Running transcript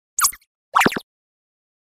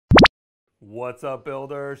What's up,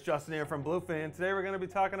 builders? Justin here from Bluefin. Today we're going to be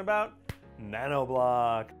talking about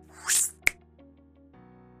nanoblock.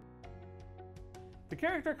 The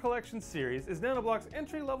Character Collection series is nanoblock's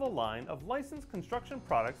entry-level line of licensed construction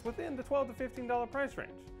products within the $12 to $15 price range.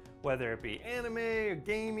 Whether it be anime,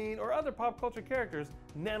 gaming, or other pop culture characters,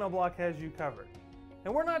 nanoblock has you covered.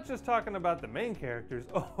 And we're not just talking about the main characters.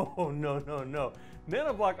 Oh, no.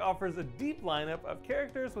 nanoblock offers a deep lineup of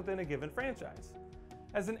characters within a given franchise.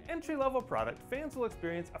 As an entry-level product, fans will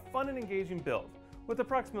experience a fun and engaging build. With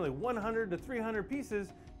approximately 100 to 300 pieces,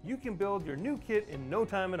 you can build your new kit in no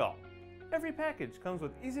time at all. Every package comes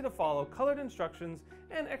with easy-to-follow colored instructions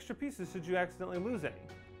and extra pieces should you accidentally lose any.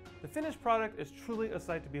 The finished product is truly a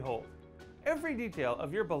sight to behold. Every detail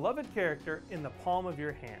of your beloved character in the palm of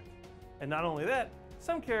your hand. And not only that,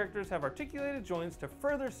 some characters have articulated joints to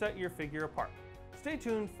further set your figure apart. Stay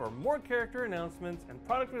tuned for more character announcements and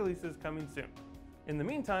product releases coming soon. In the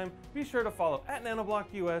meantime, be sure to follow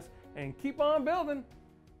 @nanoblock US and keep on building!